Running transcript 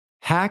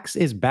Hacks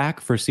is back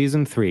for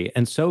season 3,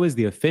 and so is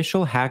the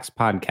official Hacks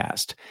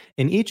podcast.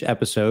 In each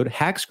episode,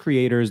 Hacks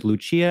creators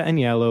Lucia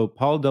Aniello,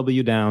 Paul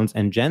W. Downs,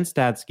 and Jen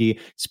Statsky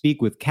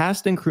speak with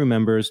cast and crew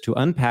members to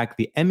unpack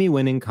the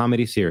Emmy-winning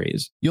comedy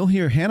series. You'll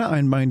hear Hannah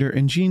Einbinder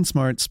and Gene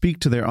Smart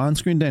speak to their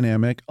on-screen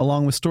dynamic,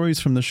 along with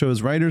stories from the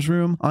show's writer's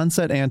room,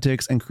 on-set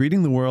antics, and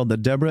creating the world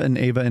that Deborah and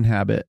Ava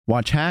inhabit.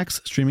 Watch Hacks,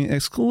 streaming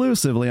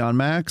exclusively on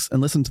Max, and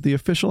listen to the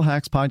official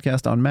Hacks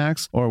podcast on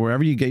Max or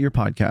wherever you get your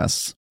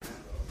podcasts.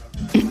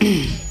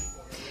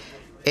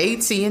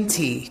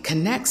 AT&T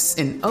connects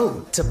an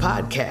ode to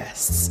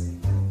podcasts.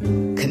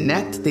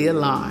 Connect the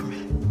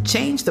alarm.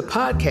 Change the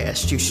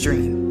podcast you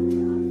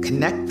stream.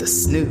 Connect the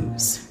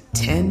snooze.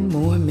 10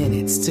 more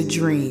minutes to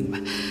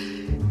dream.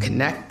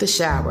 Connect the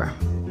shower.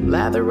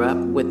 Lather up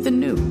with the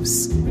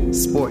news.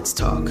 Sports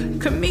talk,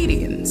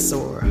 comedians,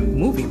 or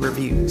movie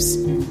reviews.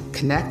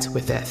 Connect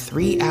with that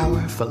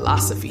 3-hour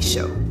philosophy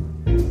show.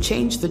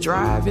 Change the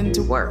drive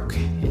into work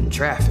in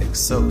traffic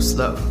so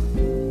slow.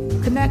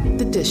 Connect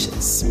the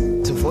dishes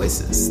to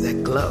voices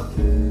that glow.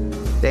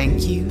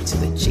 Thank you to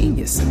the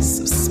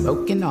geniuses of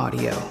spoken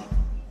audio.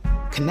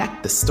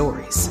 Connect the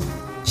stories.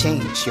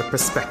 Change your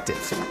perspective.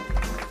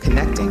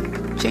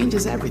 Connecting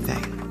changes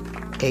everything.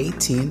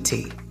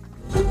 AT&T.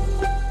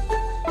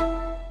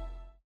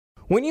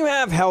 When you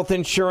have health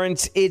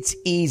insurance, it's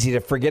easy to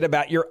forget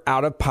about your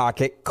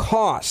out-of-pocket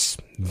costs.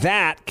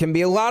 That can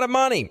be a lot of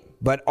money.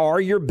 But are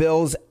your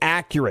bills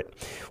accurate?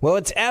 Well,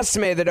 it's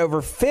estimated that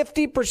over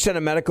 50%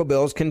 of medical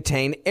bills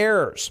contain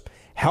errors.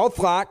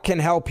 HealthLock can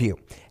help you.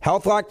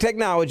 HealthLock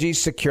technology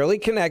securely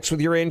connects with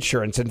your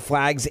insurance and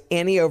flags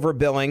any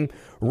overbilling,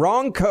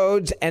 wrong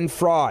codes, and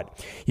fraud.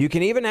 You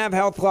can even have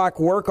HealthLock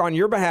work on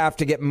your behalf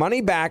to get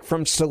money back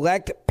from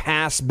select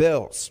past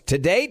bills. To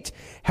date,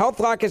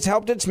 HealthLock has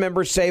helped its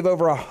members save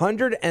over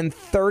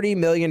 $130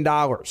 million.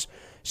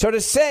 So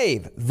to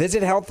save,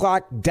 visit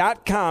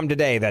healthlock.com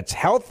today. That's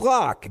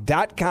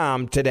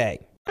healthlock.com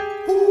today.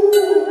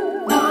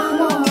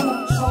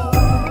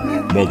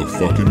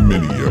 Motherfucking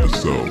mini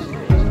episode.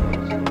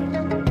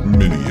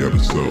 Mini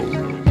episode.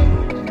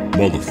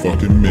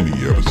 Motherfucking mini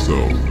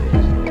episode.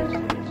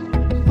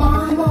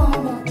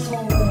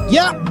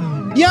 Yep.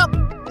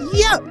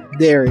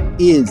 There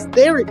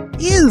it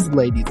is,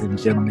 ladies and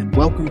gentlemen.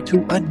 Welcome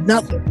to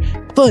another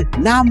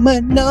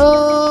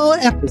phenomenal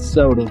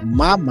episode of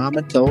My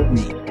Mama Told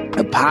Me,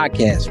 a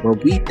podcast where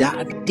we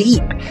dive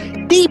deep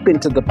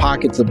into the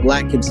pockets of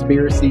Black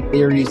conspiracy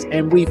theories,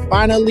 and we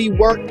finally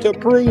work to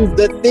prove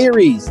the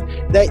theories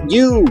that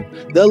you,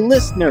 the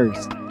listeners,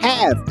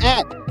 have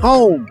at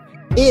home.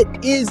 It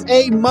is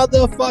a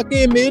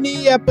motherfucking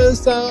mini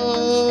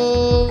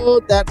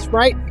episode. That's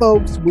right,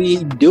 folks.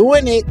 We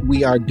doing it.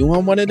 We are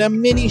doing one of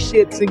them mini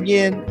shits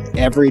again.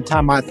 Every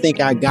time I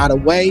think I got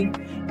away,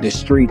 the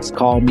streets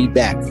call me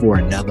back for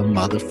another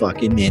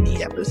motherfucking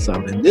mini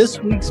episode. And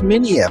this week's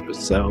mini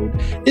episode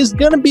is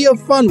gonna be a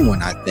fun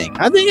one, I think.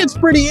 I think it's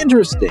pretty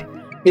interesting.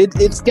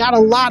 It's got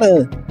a lot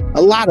of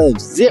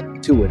zip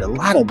to it, a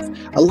lot of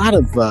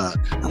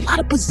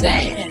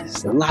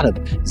pizzazz, a lot of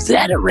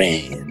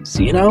Zatarans,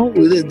 you know,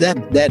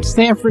 that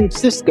San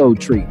Francisco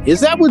treat. Is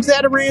that what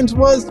Zatarans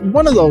was?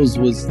 One of those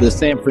was the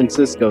San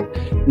Francisco.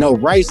 No,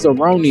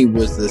 Rice-A-Roni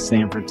was the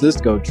San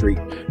Francisco treat.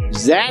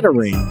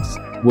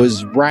 Zatarans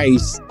was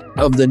rice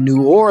of the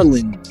New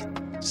Orleans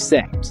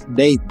sect.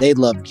 They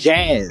love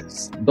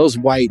jazz. Those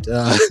white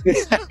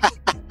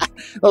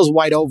those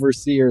white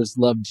overseers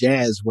loved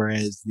jazz,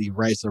 whereas the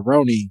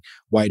Rice-A-Roni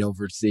white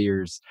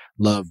overseers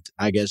loved,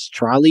 I guess,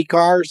 trolley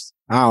cars.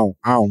 I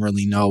don't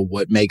really know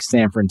what makes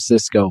San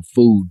Francisco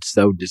food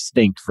so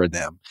distinct for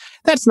them.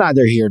 That's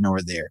neither here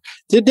nor there.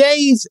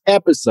 Today's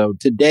episode,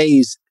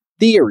 today's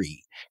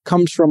theory,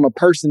 comes from a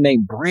person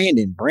named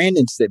Brandon.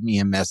 Brandon sent me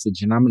a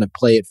message, and I'm going to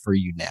play it for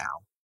you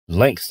now.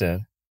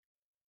 Langston,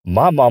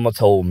 my mama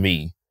told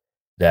me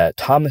that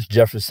Thomas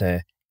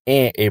Jefferson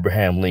and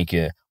Abraham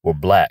Lincoln were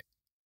black.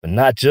 But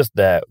not just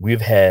that,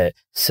 we've had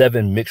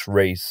 7 mixed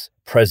race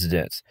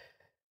presidents,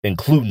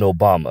 including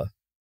Obama.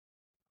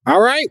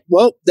 All right.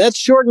 Well, that's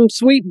short and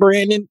sweet,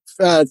 Brandon.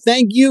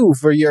 Thank you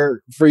for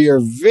your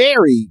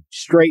very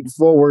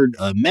straightforward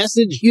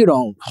message. You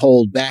don't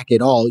hold back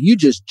at all. You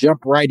just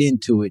jump right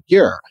into it.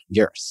 You're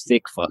a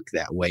sick fuck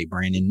that way,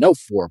 Brandon. No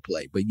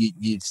foreplay. But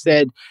you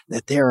said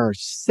that there are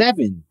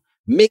 7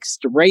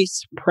 mixed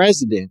race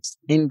presidents,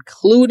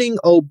 including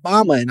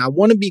Obama. And I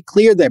want to be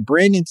clear that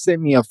Brandon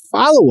sent me a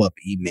follow-up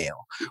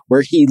email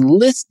where he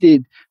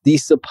listed the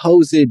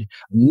supposed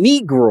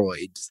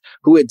Negroids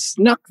who had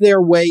snuck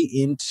their way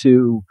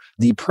into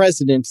the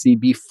presidency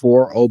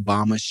before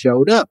Obama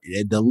showed up.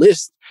 The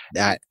list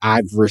that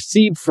I've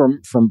received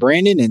from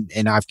Brandon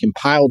and I've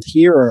compiled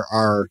here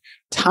are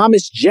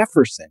Thomas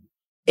Jefferson,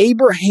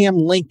 Abraham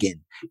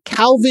Lincoln,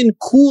 Calvin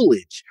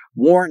Coolidge,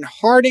 Warren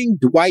Harding,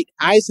 Dwight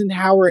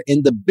Eisenhower,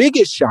 and the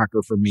biggest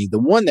shocker for me, the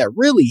one that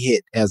really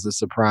hit as a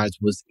surprise,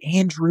 was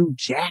Andrew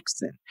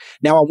Jackson.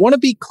 Now, I want to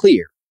be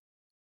clear.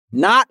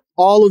 Not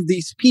all of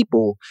these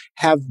people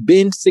have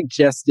been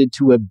suggested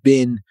to have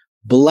been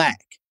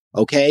black.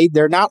 Okay,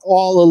 they're not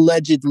all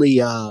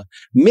allegedly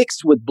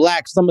mixed with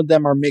black. Some of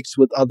them are mixed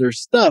with other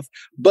stuff.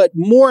 But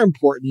more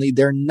importantly,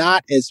 they're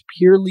not as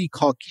purely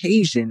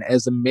Caucasian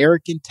as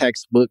American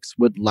textbooks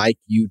would like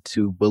you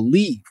to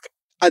believe.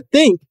 I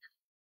think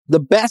the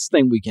best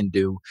thing we can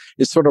do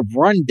is sort of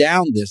run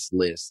down this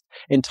list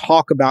and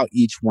talk about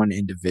each one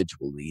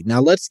individually. Now,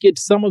 let's get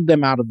some of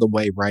them out of the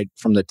way right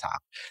from the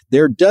top.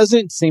 There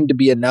doesn't seem to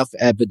be enough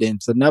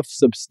evidence, enough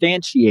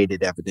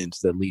substantiated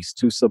evidence, at least,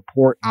 to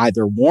support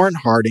either Warren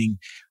Harding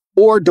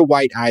or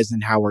Dwight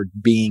Eisenhower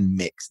being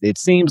mixed. It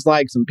seems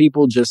like some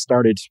people just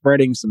started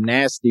spreading some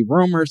nasty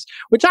rumors,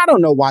 which I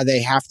don't know why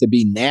they have to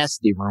be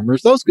nasty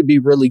rumors. Those could be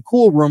really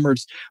cool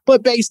rumors,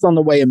 but based on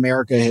the way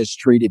America has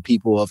treated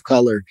people of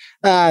color,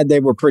 they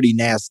were pretty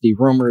nasty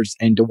rumors.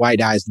 And Dwight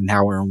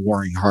Eisenhower and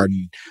Warren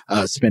Harding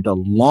spent a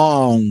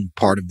long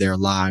part of their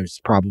lives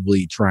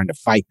probably trying to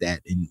fight that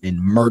and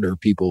murder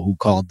people who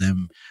called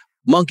them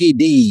Monkey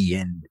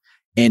D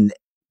and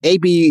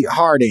A.B.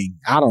 Harding.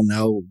 I don't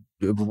know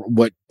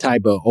what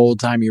type of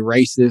old-timey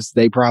racist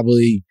they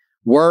probably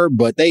were,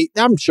 but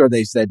I'm sure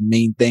they said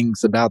mean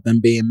things about them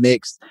being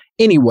mixed.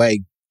 Anyway,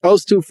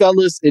 those two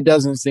fellas, it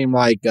doesn't seem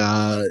like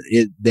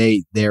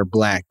they're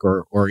black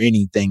or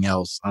anything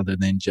else other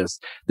than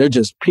they're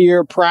just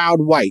pure proud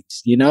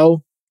whites,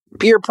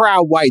 pure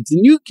proud whites.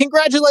 And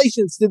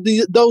congratulations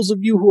to those of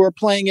you who are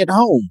playing at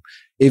home.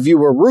 If you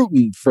were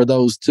rooting for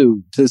those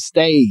two to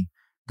stay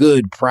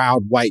good,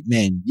 proud white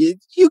men,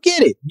 you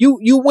get it.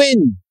 You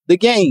win the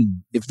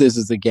game, if this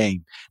is a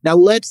game. Now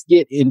let's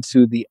get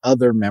into the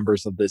other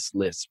members of this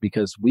list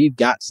because we've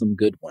got some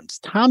good ones.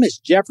 Thomas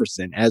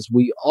Jefferson, as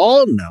we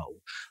all know,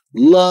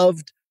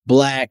 loved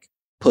black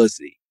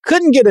pussy.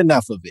 Couldn't get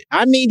enough of it.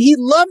 I mean, he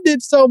loved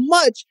it so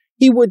much,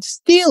 he would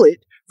steal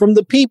it from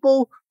the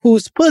people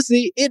whose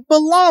pussy it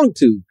belonged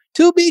to.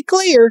 To be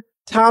clear,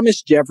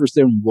 Thomas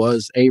Jefferson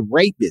was a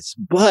rapist,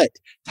 but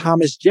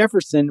Thomas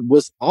Jefferson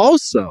was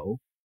also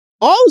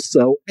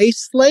a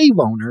slave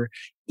owner,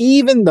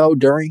 even though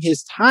during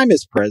his time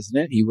as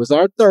president, he was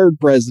our third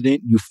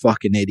president, you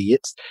fucking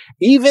idiots.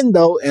 Even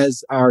though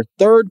as our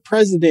third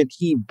president,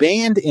 he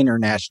banned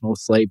international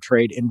slave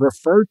trade and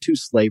referred to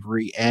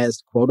slavery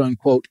as, quote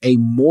unquote, a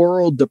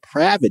moral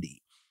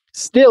depravity.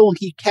 Still,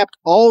 he kept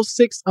all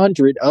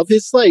 600 of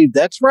his slaves.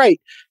 That's right,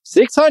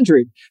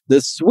 600,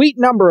 the sweet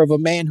number of a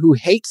man who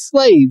hates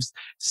slaves,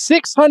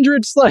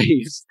 600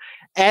 slaves,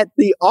 at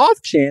the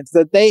off chance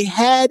that they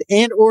had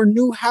and or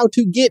knew how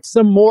to get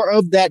some more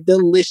of that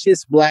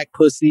delicious black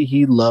pussy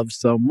he loved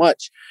so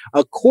much.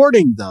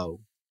 According, though,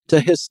 to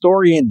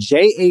historian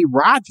J.A.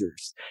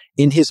 Rogers,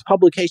 in his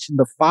publication,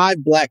 The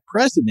 5 Black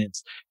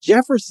Presidents,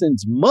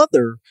 Jefferson's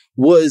mother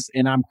was,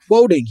 and I'm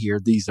quoting here,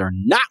 these are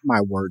not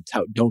my words,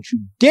 don't you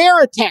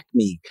dare attack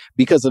me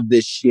because of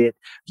this shit.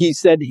 He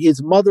said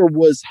his mother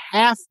was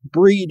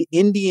half-breed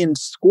Indian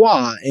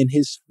squaw and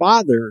his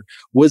father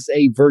was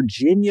a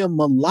Virginia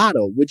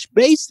mulatto, which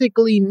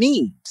basically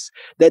means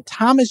that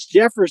Thomas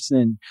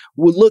Jefferson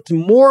looked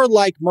more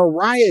like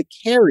Mariah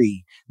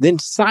Carey than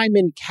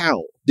Simon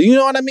Cowell. Do you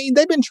know what I mean?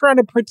 They've been trying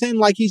to pretend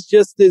like he's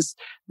just this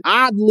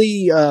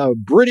oddly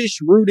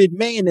British-rooted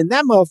man, and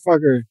that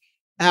motherfucker,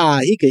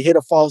 he could hit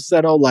a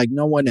falsetto like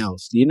no one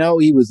else. He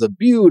was a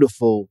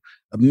beautiful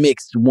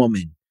mixed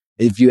woman,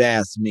 if you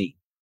ask me,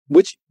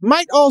 which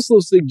might also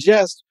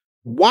suggest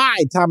why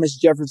Thomas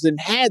Jefferson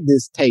had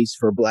this taste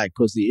for black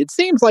pussy. It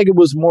seems like it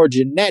was more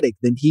genetic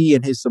than he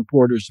and his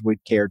supporters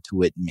would care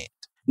to admit.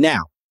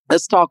 Now,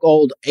 let's talk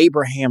old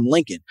Abraham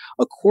Lincoln.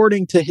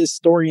 According to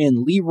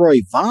historian Leroy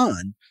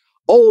Vaughn,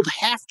 old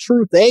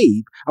Half-Truth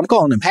Abe, I'm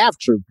calling him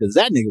Half-Truth because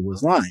that nigga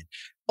was lying.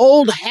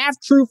 Old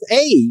Half-Truth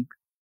Abe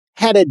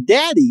had a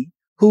daddy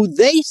who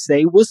they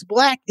say was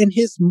black, and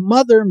his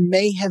mother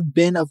may have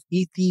been of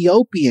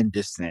Ethiopian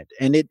descent.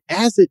 And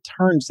as it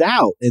turns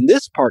out, and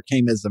this part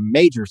came as a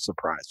major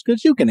surprise,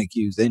 because you can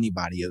accuse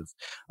anybody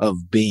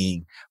of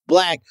being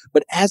black,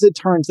 but as it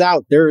turns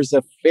out, there is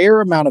a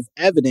fair amount of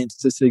evidence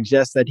to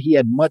suggest that he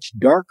had much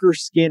darker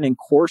skin and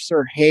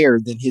coarser hair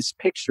than his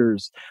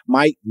pictures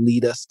might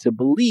lead us to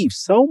believe.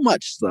 So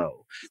much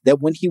so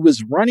that when he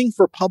was running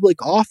for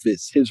public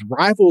office, his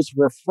rivals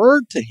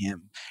referred to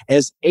him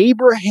as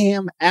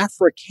Abraham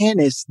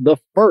Africanus the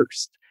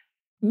First.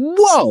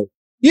 Whoa!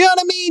 You know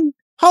what I mean?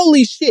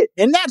 Holy shit.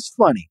 And that's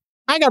funny.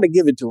 I got to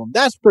give it to him.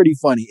 That's pretty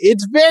funny.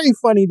 It's very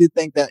funny to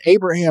think that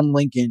Abraham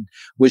Lincoln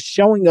was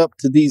showing up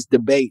to these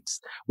debates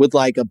with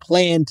like a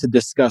plan to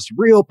discuss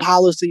real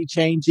policy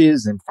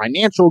changes and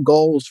financial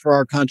goals for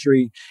our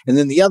country. And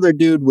then the other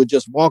dude would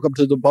just walk up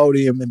to the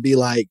podium and be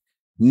like,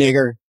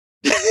 nigger.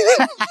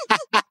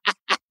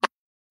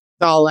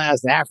 Tall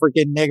ass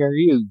African nigger,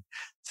 you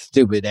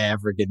stupid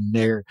African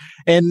nigger.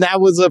 And that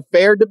was a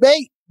fair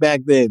debate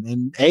back then.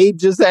 And Abe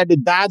just had to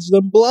dodge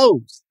them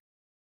blows.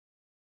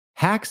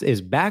 Hacks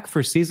is back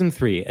for season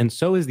 3, and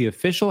so is the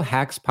official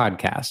Hacks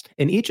podcast.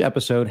 In each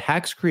episode,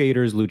 Hacks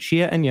creators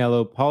Lucia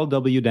Aniello, Paul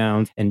W.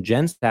 Downs, and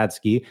Jen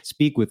Statsky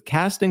speak with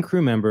cast and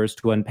crew members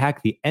to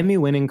unpack the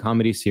Emmy-winning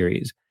comedy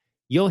series.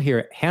 You'll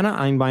hear Hannah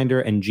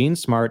Einbinder and Jean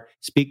Smart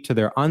speak to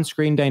their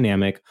on-screen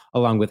dynamic,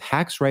 along with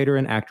Hacks writer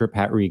and actor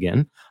Pat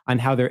Regan, on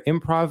how their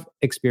improv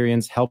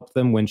experience helped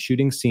them when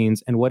shooting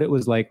scenes and what it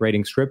was like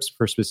writing scripts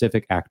for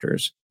specific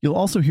actors. You'll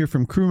also hear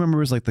from crew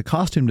members like the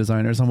costume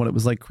designers on what it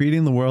was like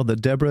creating the world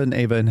that Deborah and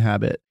Ava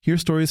inhabit. Hear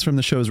stories from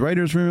the show's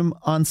writer's room,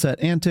 on-set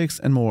antics,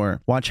 and more.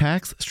 Watch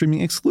Hacks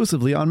streaming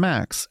exclusively on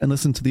Max, and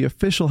listen to the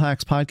official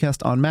Hacks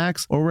podcast on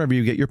Max or wherever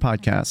you get your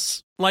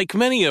podcasts. Like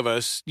many of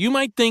us, you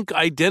might think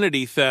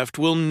identity theft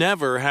will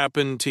never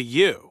happen to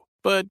you.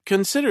 But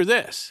consider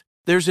this.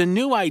 There's a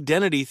new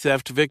identity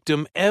theft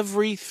victim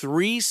every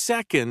 3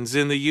 seconds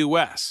in the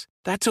U.S.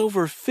 That's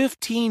over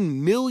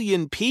 15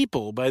 million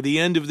people by the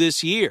end of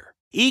this year,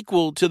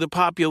 equal to the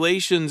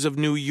populations of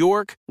New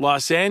York,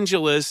 Los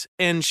Angeles,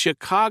 and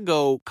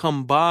Chicago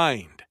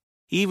combined.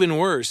 Even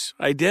worse,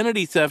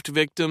 identity theft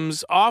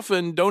victims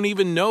often don't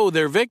even know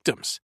they're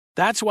victims.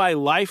 That's why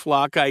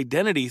LifeLock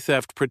Identity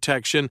Theft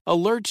Protection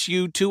alerts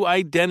you to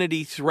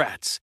identity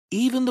threats,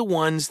 even the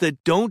ones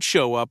that don't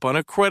show up on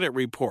a credit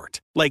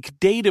report, like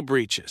data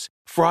breaches,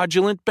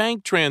 fraudulent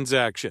bank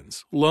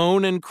transactions,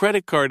 loan and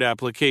credit card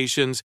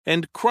applications,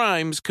 and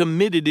crimes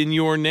committed in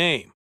your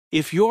name.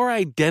 If your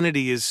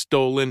identity is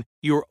stolen,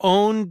 your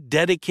own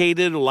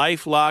dedicated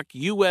LifeLock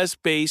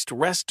U.S.-based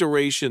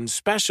restoration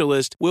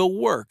specialist will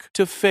work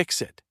to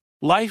fix it.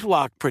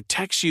 LifeLock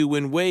protects you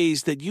in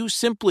ways that you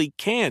simply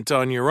can't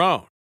on your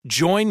own.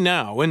 Join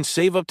now and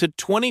save up to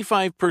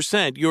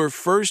 25% your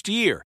first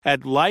year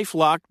at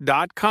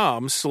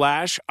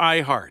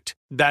LifeLock.com/iHeart.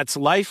 That's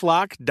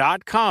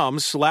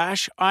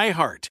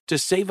LifeLock.com/iHeart to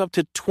save up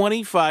to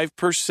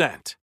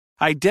 25%.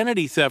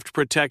 Identity theft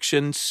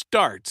protection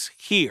starts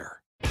here.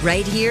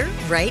 Right here,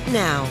 right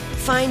now.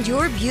 Find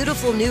your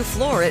beautiful new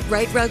floor at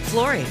Right Rug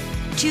Flooring.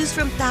 Choose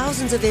from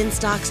thousands of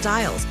in-stock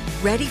styles,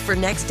 ready for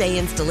next day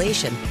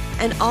installation,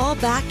 and all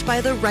backed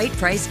by the right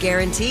price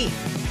guarantee.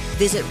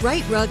 Visit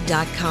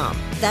rightrug.com.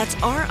 That's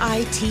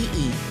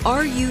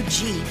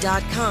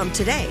RITERUG.com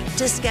today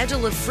to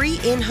schedule a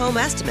free in-home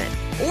estimate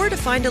or to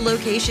find a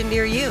location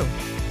near you.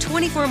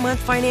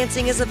 24-month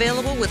financing is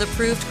available with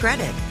approved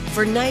credit.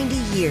 For 90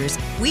 years,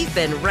 we've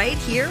been right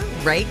here,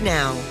 right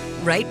now.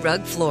 Right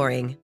Rug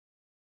Flooring.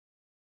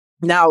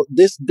 Now,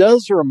 this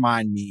does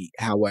remind me,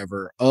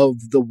 however,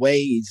 of the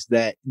ways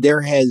that there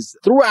has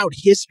throughout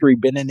history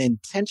been an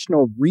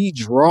intentional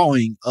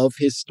redrawing of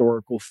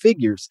historical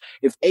figures.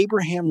 If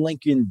Abraham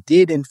Lincoln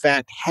did, in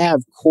fact,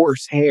 have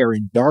coarse hair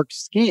and dark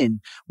skin,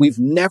 we've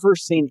never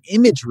seen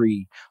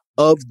imagery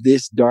of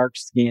this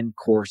dark-skinned,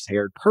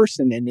 coarse-haired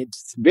person. And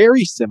it's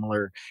very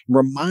similar,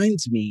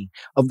 reminds me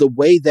of the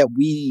way that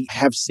we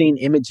have seen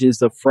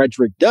images of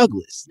Frederick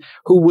Douglass,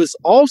 who was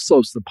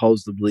also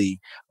supposedly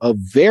a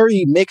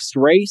very mixed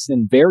race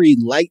and very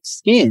light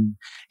skin,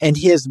 and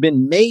he has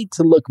been made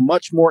to look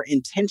much more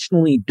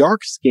intentionally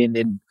dark-skinned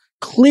and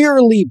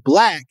clearly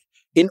black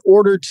in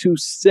order to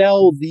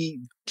sell the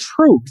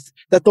truth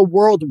that the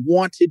world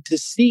wanted to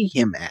see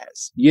him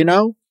as, you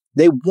know?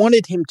 They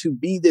wanted him to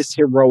be this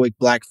heroic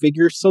black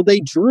figure, so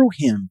they drew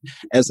him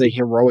as a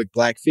heroic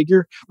black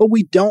figure. But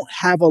we don't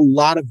have a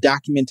lot of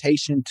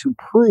documentation to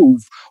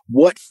prove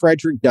what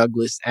Frederick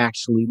Douglass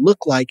actually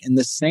looked like. And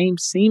the same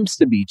seems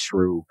to be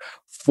true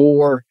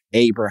for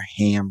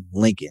Abraham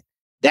Lincoln.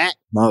 That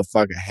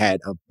motherfucker had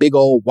a big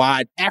old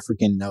wide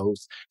African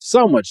nose,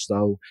 so much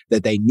so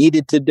that they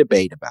needed to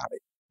debate about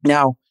it.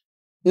 Now,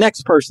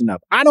 next person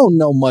up. I don't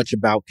know much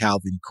about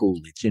Calvin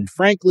Coolidge, and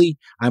frankly,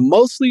 I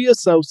mostly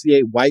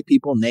associate white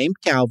people named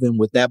Calvin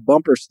with that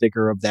bumper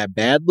sticker of that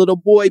bad little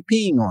boy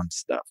peeing on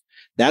stuff.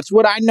 That's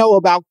what I know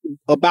about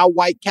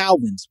white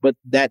Calvins. But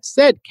that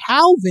said,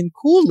 Calvin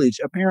Coolidge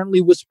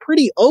apparently was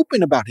pretty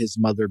open about his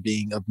mother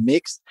being of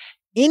mixed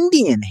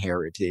Indian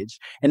heritage.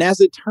 And as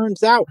it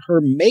turns out, her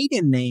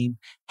maiden name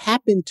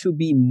happened to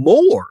be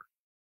Moore,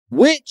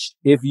 which,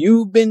 if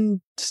you've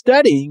been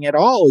studying at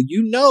all,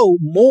 you know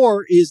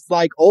Moore is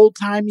like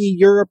old-timey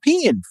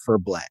European for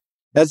black.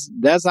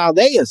 That's how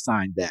they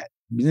assigned that.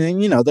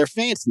 You know, they're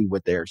fancy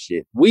with their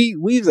shit.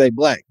 We say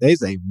black, they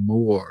say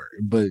Moore,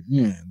 but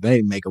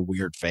they make a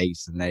weird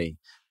face and they,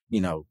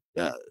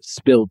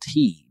 spill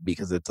tea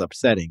because it's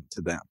upsetting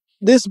to them.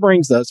 This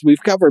brings us,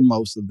 we've covered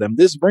most of them.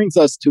 This brings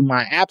us to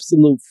my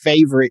absolute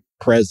favorite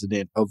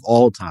president of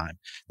all time,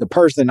 the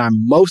person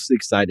I'm most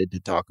excited to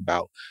talk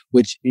about,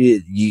 which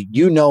is,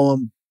 you know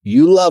him,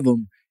 you love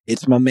him.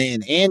 It's my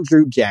man,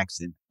 Andrew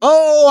Jackson.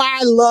 Oh,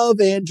 I love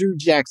Andrew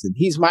Jackson.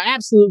 He's my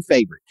absolute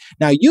favorite.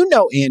 Now, you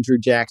know Andrew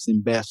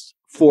Jackson best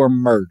for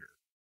murder,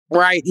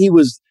 right? He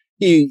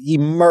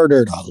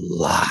murdered a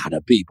lot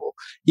of people.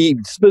 He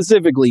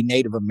specifically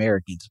Native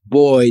Americans.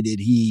 Boy,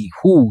 did he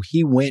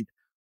went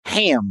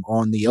ham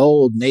on the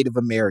old Native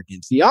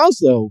Americans. He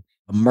also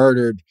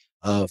murdered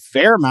a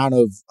fair amount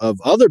of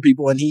other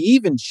people, and he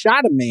even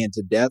shot a man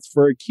to death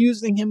for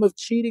accusing him of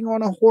cheating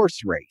on a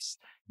horse race.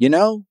 You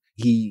know,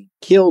 he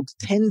killed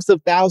tens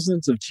of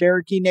thousands of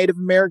Cherokee Native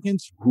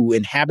Americans who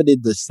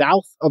inhabited the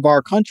south of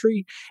our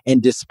country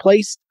and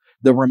displaced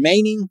the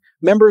remaining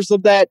members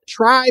of that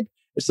tribe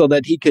so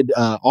that he could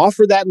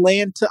offer that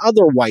land to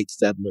other white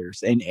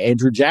settlers. And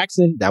Andrew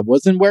Jackson, that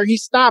wasn't where he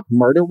stopped.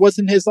 Murder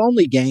wasn't his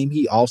only game.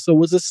 He also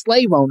was a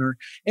slave owner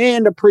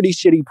and a pretty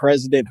shitty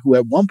president who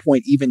at one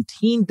point even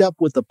teamed up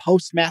with the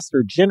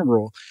Postmaster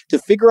General to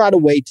figure out a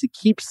way to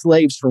keep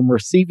slaves from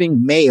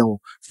receiving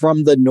mail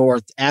from the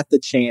North at the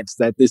chance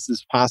that this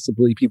is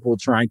possibly people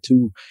trying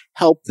to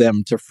help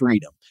them to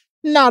freedom.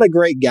 Not a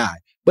great guy.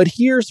 But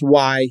here's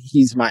why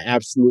he's my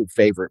absolute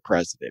favorite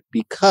president,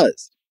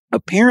 because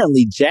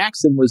apparently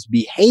Jackson was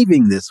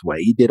behaving this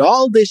way. He did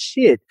all this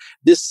shit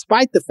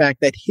despite the fact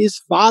that his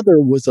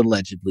father was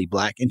allegedly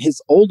black and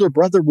his older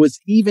brother was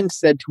even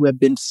said to have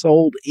been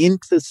sold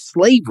into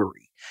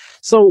slavery.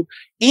 So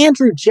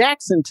Andrew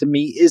Jackson, to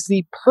me, is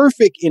the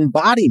perfect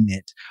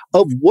embodiment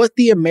of what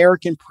the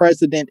American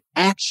president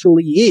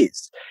actually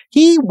is.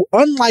 He,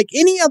 unlike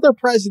any other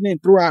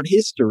president throughout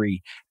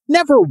history,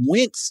 never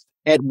winced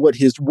at what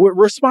his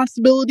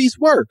responsibilities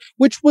were,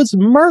 which was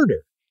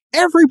murder.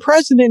 Every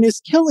president is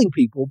killing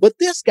people, but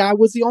this guy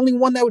was the only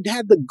one that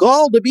had the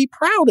gall to be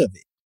proud of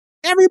it.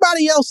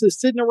 Everybody else is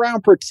sitting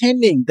around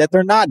pretending that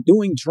they're not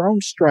doing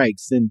drone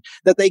strikes and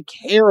that they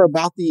care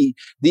about the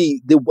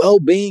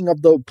well-being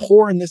of the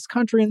poor in this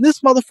country. And this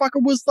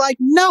motherfucker was like,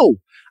 no,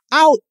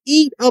 I'll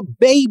eat a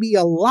baby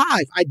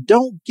alive. I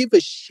don't give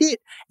a shit.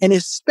 And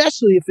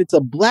especially if it's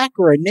a black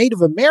or a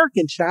Native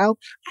American child,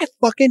 I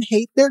fucking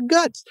hate their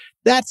guts.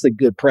 That's a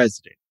good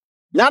president,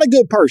 not a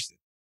good person.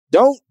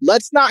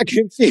 Let's not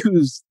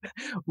confuse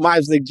my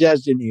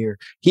suggestion here.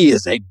 He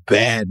is a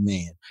bad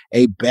man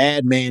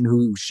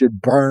who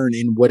should burn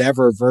in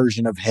whatever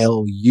version of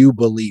hell you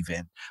believe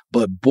in.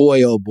 But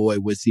boy, oh boy,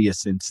 was he a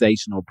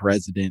sensational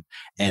president.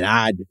 And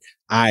I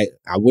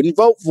wouldn't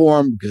vote for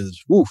him because,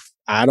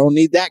 I don't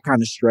need that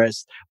kind of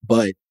stress.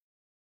 But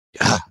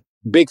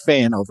big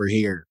fan over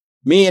here.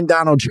 Me and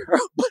Donald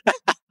Trump,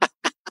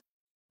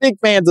 big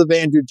fans of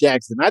Andrew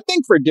Jackson. I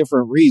think for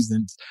different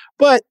reasons,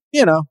 but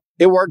it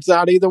works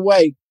out either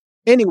way.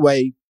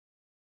 Anyway,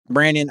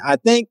 Brandon, I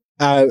think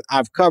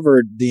I've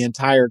covered the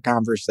entire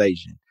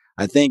conversation.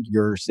 I think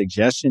your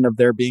suggestion of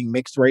there being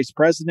mixed race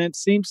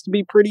presidents seems to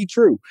be pretty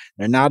true.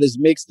 They're not as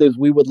mixed as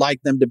we would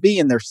like them to be,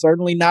 and they're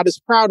certainly not as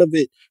proud of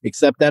it,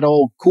 except that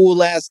old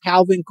cool ass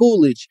Calvin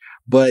Coolidge.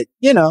 But,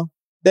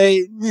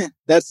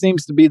 that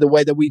seems to be the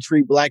way that we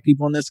treat black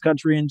people in this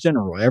country in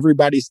general.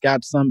 Everybody's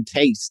got some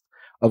taste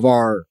of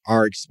our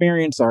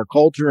experience, our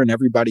culture, and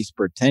everybody's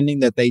pretending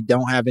that they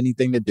don't have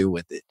anything to do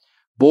with it.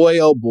 Boy,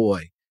 oh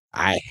boy,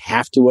 I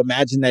have to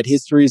imagine that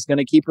history is going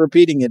to keep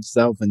repeating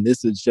itself. And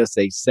this is just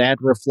a sad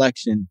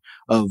reflection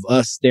of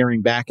us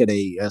staring back at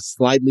a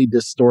slightly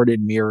distorted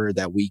mirror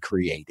that we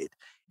created.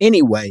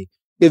 Anyway,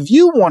 if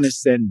you want to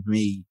send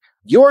me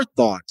your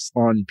thoughts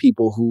on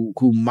people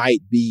who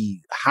might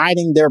be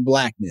hiding their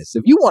blackness,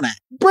 if you want to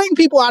bring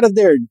people out of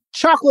their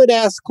chocolate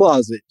ass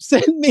closet,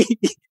 send me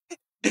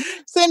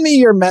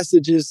your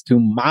messages to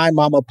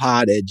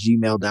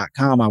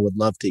mymamapod@gmail.com. I would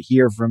love to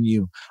hear from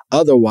you.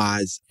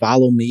 Otherwise,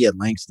 follow me at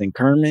Langston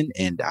Kerman,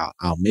 and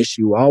I'll miss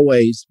you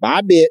always.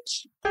 Bye,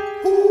 bitch.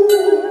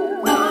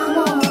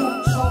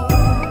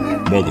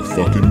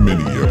 Motherfucking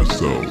mini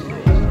episode.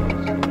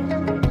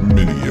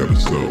 Mini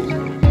episode.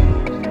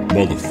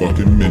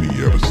 Motherfucking mini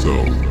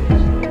episode.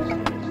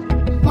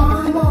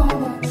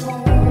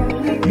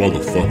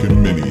 Motherfucking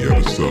mini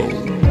episode.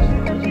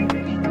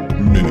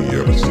 Mini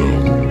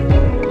episode.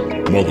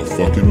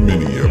 Motherfucking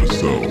mini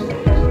episode.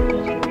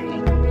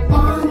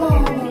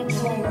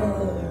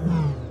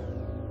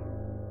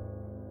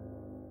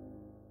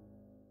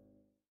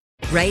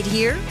 Right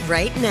here,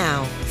 right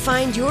now.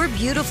 Find your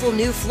beautiful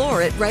new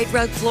floor at Right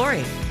Rug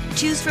Flooring.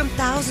 Choose from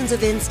thousands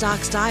of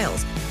in-stock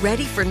styles,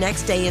 ready for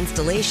next day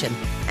installation,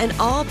 and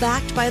all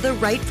backed by the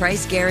right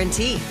price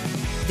guarantee.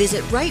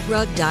 Visit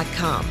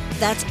rightrug.com.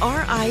 That's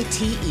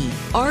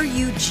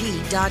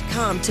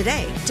RITERUG.com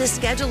today to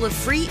schedule a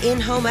free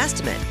in-home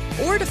estimate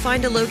or to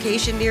find a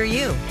location near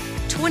you.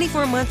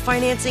 24-month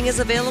financing is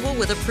available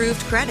with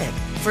approved credit.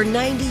 For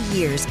 90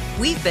 years,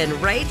 we've been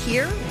right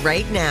here,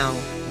 right now.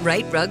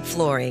 Right Rug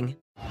Flooring.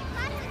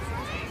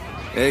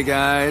 Hey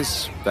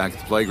guys, back at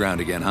the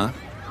playground again, huh?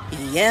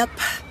 Yep.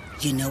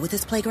 You know what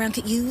this playground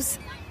could use?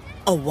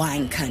 A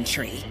wine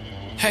country.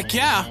 Heck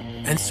yeah,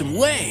 and some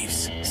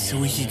waves so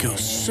we could go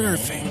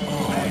surfing.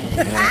 Oh,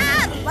 yeah.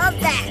 Ah, love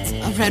that.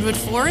 A redwood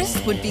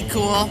forest would be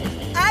cool.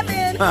 I'm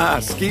in. Ah,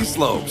 ski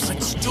slopes.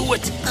 Let's do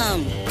it.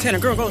 Can a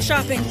girl go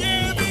shopping?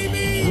 Yeah,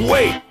 baby.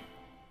 Wait.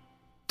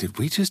 Did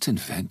we just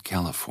invent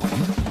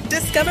California?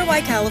 Discover why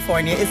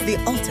California is the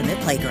ultimate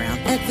playground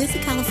at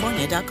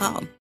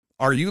visitcalifornia.com.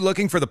 Are you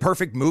looking for the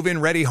perfect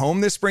move-in ready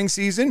home this spring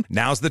season?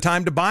 Now's the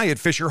time to buy at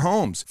Fisher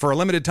Homes. For a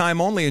limited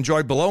time only,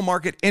 enjoy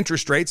below-market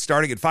interest rates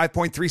starting at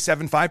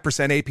 5.375%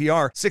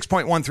 APR,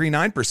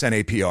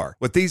 6.139% APR.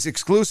 With these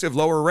exclusive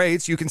lower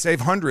rates, you can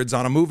save hundreds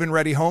on a move-in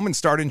ready home and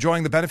start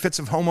enjoying the benefits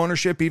of home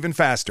ownership even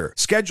faster.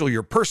 Schedule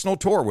your personal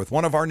tour with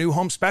one of our new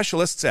home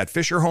specialists at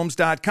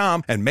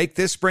FisherHomes.com and make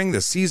this spring the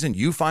season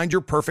you find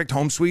your perfect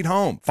home sweet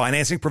home.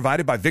 Financing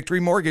provided by Victory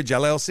Mortgage,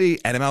 LLC,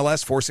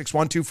 NMLS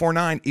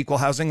 461249, Equal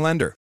Housing Lender.